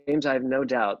 James, I have no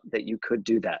doubt that you could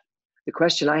do that. The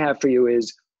question I have for you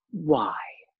is, why?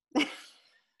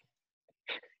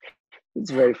 It's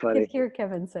very I funny. could hear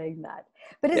Kevin saying that.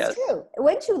 But it's Yes. true.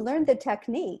 Once you learn the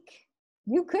technique,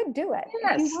 you could do it if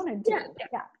you Yes. wanted to.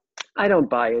 Yeah. I don't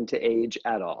buy into age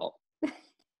at all.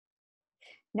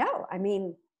 No, I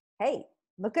mean, hey,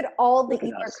 look at all that Look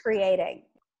you at are us. creating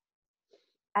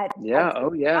at Yeah.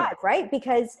 Oh, yeah. 65, right?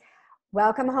 Because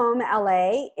Welcome Home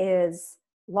LA is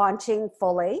launching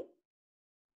fully.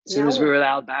 As soon as we were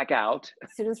allowed back out.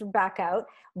 As soon as we're back out.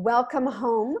 Welcome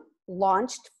Home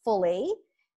launched fully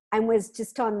and was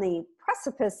just on the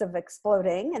precipice of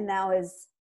exploding, and now is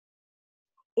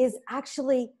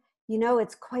actually,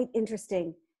 it's quite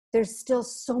interesting. There's still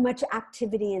so much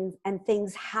activity and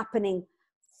things happening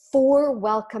for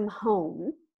Welcome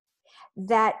Home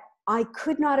that I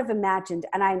could not have imagined.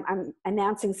 And I'm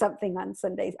announcing something on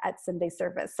Sundays at Sunday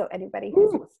service. So anybody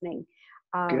who's listening.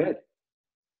 Good.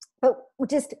 But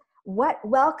just what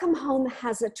Welcome Home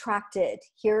has attracted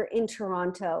here in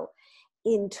Toronto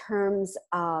in terms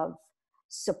of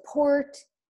support,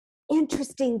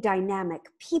 interesting dynamic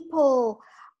people,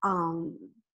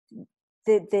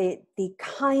 the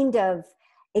kind of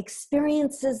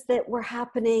experiences that were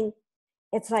happening,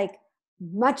 it's like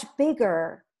much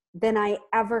bigger than I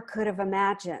ever could have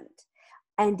imagined.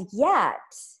 And yet,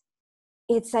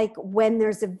 it's like when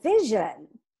there's a vision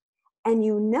and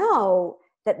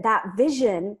that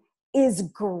vision is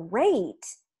great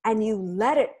and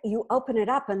you open it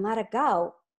up and let it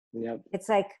go. Yep. It's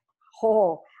like,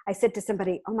 I said to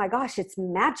somebody, oh my gosh, it's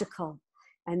magical.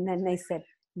 And then they said,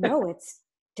 no, it's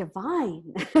divine.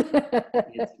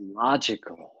 It's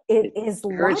logical. It is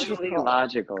spiritually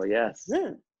logical. Yes.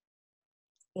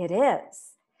 It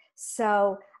is.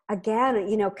 So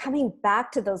again, coming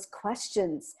back to those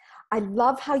questions, I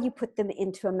love how you put them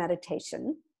into a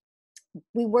meditation.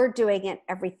 We were doing it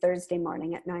every Thursday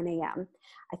morning at 9 a.m.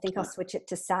 I think I'll switch it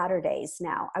to Saturdays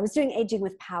now. I was doing Aging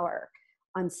with Power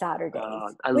on Saturdays.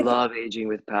 I love Aging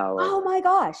with Power. Oh my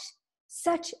gosh,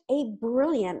 such a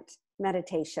brilliant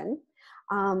meditation.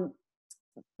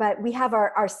 But we have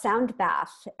our sound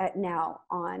bath now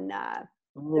on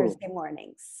Thursday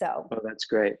mornings. So. Oh, that's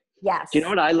great. Yes. Do you know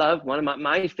what I love? One of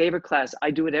my favorite class. I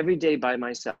do it every day by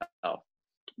myself,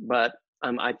 but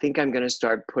I think I'm going to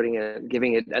start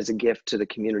giving it as a gift to the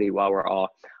community while we're all.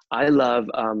 I love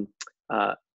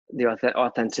the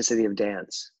authenticity of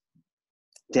dance.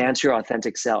 Dance your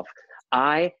authentic self.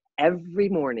 Every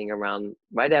morning around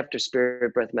right after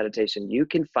spirit breath meditation, you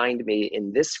can find me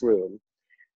in this room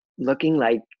looking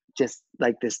like just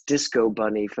like this disco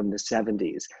bunny from the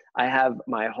 70s. I have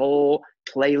my whole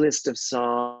playlist of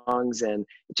songs, and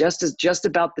just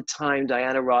about the time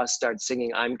Diana Ross starts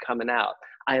singing I'm Coming Out,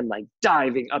 I am like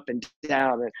diving up and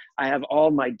down, and I have all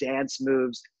my dance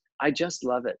moves. I just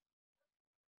love it.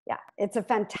 Yeah, it's a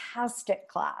fantastic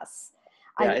class.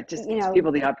 Yeah, it just gives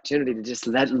people the opportunity to just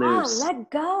let loose. Let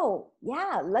go.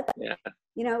 Yeah, yeah.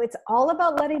 It's all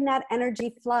about letting that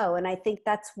energy flow. And I think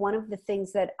that's one of the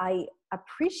things that I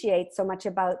appreciate so much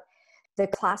about the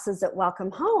classes at Welcome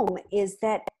Home is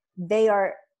that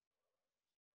there's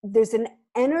an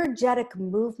energetic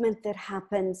movement that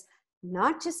happens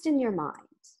not just in your mind,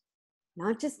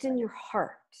 not just in your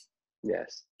heart,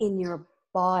 yes, in your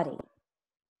body.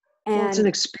 And well, it's an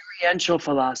experiential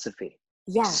philosophy.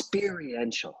 Yes.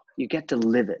 Experiential. You get to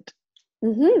live it.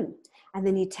 Mm-hmm. And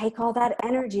then you take all that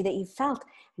energy that you felt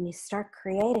and you start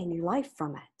creating your life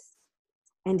from it.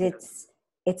 And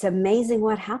it's amazing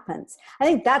what happens. I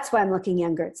think that's why I'm looking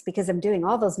younger. It's because I'm doing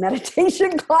all those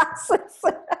meditation classes.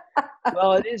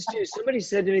 Well, it is too. Somebody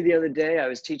said to me the other day, I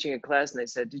was teaching a class and they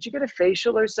said, did you get a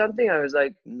facial or something? I was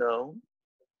like, no,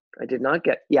 I did not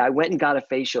get. Yeah, I went and got a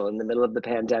facial in the middle of the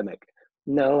pandemic.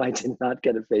 No, I did not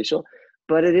get a facial.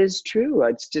 But it is true.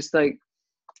 It's just like,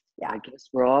 I guess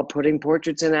we're all putting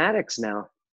portraits in attics now.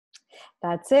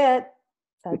 That's it.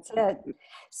 That's it.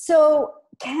 So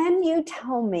can you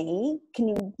tell me,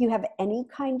 you have any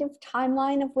kind of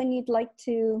timeline of when you'd like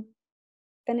to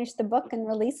finish the book and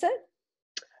release it?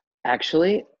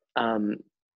 Actually, I'm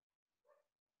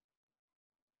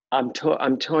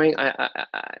toying.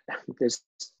 There's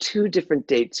two different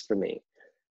dates for me.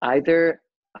 Either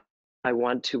I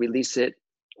want to release it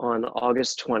on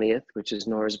August 20th, which is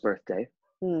Nora's birthday.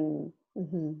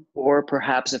 Mm-hmm. Or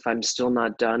perhaps if I'm still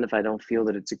not done, if I don't feel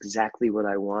that it's exactly what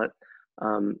I want,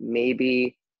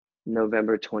 maybe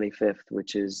November 25th,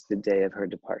 which is the day of her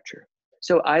departure.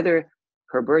 So either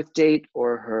her birth date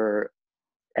or her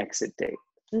exit date.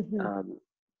 Mm-hmm.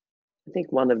 I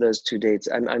think one of those two dates.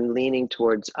 I'm leaning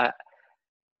towards.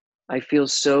 I feel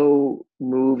so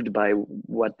moved by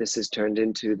what this has turned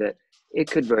into that it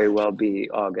could very well be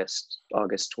August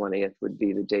 20th would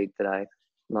be the date that I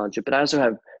launch it. But I also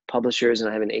have publishers and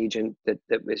I have an agent that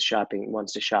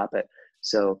wants to shop it.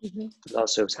 So it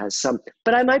also has some,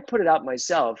 but I might put it out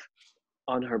myself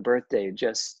on her birthday,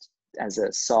 just as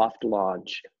a soft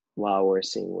launch while we're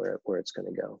seeing where it's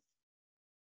going to go.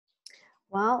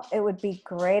 Well, it would be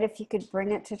great if you could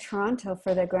bring it to Toronto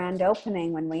for the grand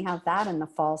opening when we have that in the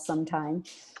fall sometime.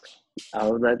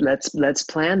 Oh, let's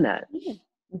plan that.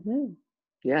 Mm-hmm.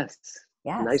 Yes.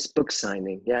 Nice book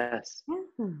signing. Yes.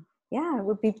 Yeah, it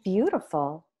would be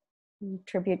beautiful.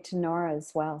 Tribute to Nora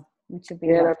as well, which would be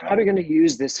lovely. I'm probably going to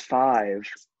use this 5.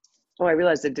 Oh, I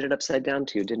realized I did it upside down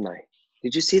to you, didn't I?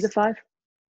 Did you see the 5?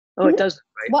 Oh, it does.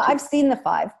 Right? Well, I've seen the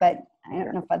 5, but I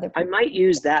don't know if other people. I might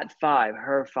use that 5,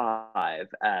 her 5,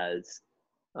 as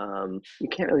you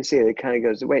can't really see it. It kind of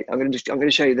goes. Wait, I'm going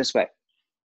to show you this way.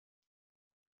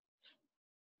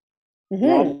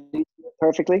 Mm-hmm.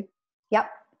 Perfectly. Yep,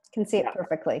 can see it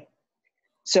perfectly.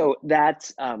 So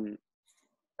that's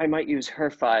I might use her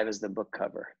 5 as the book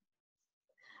cover.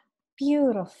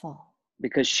 Beautiful.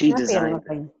 Because she designed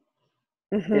it.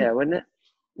 Mm-hmm. Yeah, wouldn't it?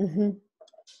 Mm-hmm.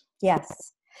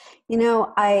 Yes.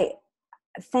 I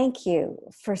thank you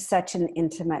for such an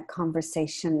intimate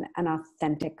conversation, an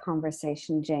authentic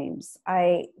conversation, James.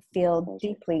 I feel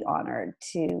deeply honored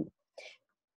to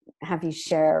have you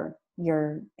share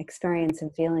your experience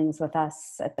and feelings with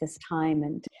us at this time.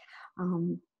 And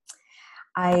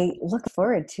I look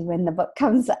forward to when the book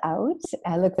comes out.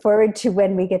 I look forward to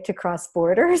when we get to cross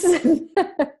borders,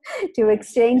 do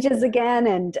exchanges again,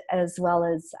 and as well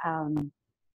as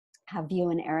have you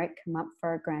and Eric come up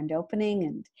for a grand opening,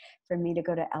 and for me to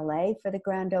go to LA for the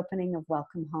grand opening of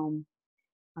Welcome Home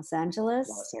Los Angeles.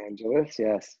 Los Angeles,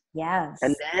 yes. Yes.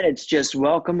 And then it's just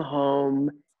welcome home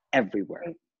everywhere.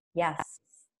 Yes.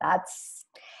 That's,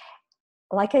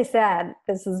 like I said,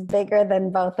 this is bigger than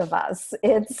both of us.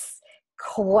 It's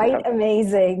quite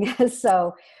amazing.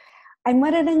 So, and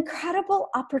what an incredible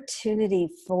opportunity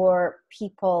for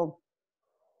people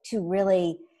to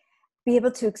really be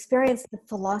able to experience the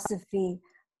philosophy,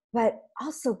 but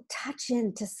also touch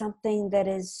into something that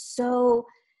is so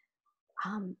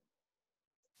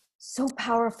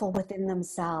powerful within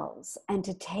themselves, and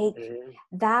to take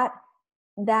that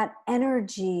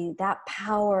energy, that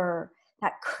power,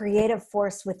 that creative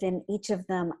force within each of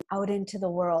them out into the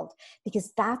world,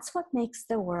 because that's what makes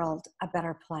the world a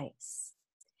better place.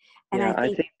 And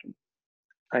I think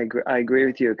I agree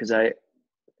with you, because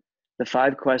the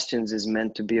 5 questions is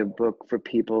meant to be a book for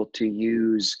people to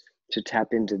use to tap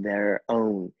into their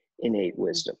own innate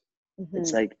wisdom. Mm-hmm.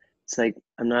 It's like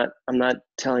I'm not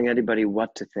telling anybody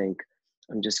what to think.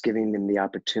 I'm just giving them the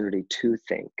opportunity to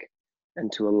think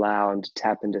and to allow and to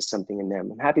tap into something in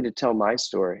them. I'm happy to tell my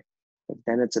story, but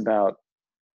then it's about,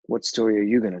 what story are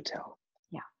you going to tell?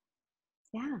 Yeah.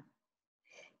 Yeah.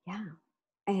 Yeah.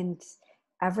 And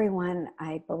everyone,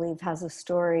 I believe, has a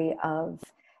story of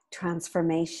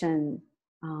transformation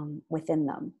within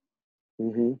them.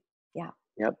 Mm-hmm. Yeah.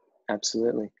 Yep.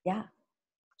 Absolutely. Yeah.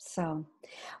 So,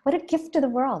 what a gift to the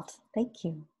world. Thank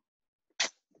you.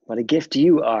 What a gift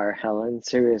you are, Helen.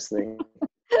 Seriously.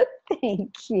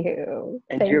 Thank you.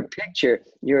 And your picture,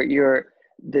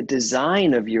 the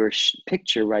design of your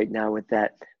picture right now, with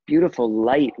that beautiful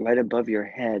light right above your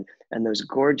head and those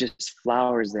gorgeous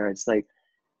flowers there. It's like,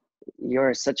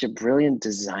 you're such a brilliant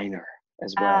designer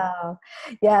as well. Oh,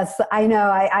 yes, I know.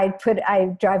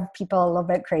 I drive people a little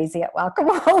bit crazy at Welcome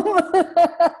Home.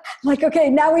 Like, okay,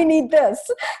 now we need this,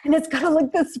 and it's got to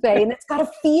look this way, and it's got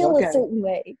to feel a Okay. certain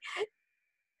way.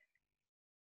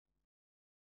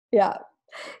 Yeah.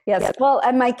 Yes. Well,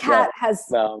 and my cat has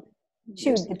Well,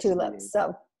 chewed the tulips,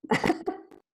 so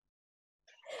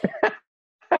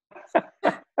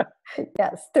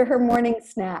yes, they're her morning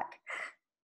snack,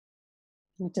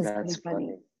 which is kind that's of funny.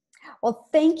 funny. Well,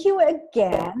 thank you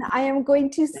again. I am going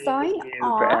to sign Thank you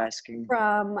for off asking.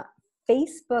 from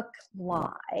Facebook Live.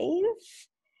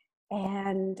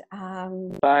 And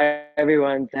Bye,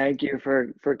 everyone. Thank you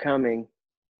for coming.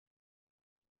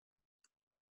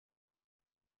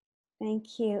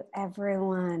 thank you,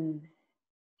 everyone.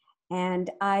 And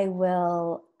I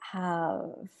will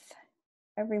have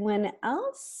everyone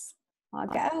else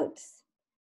log out.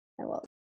 I will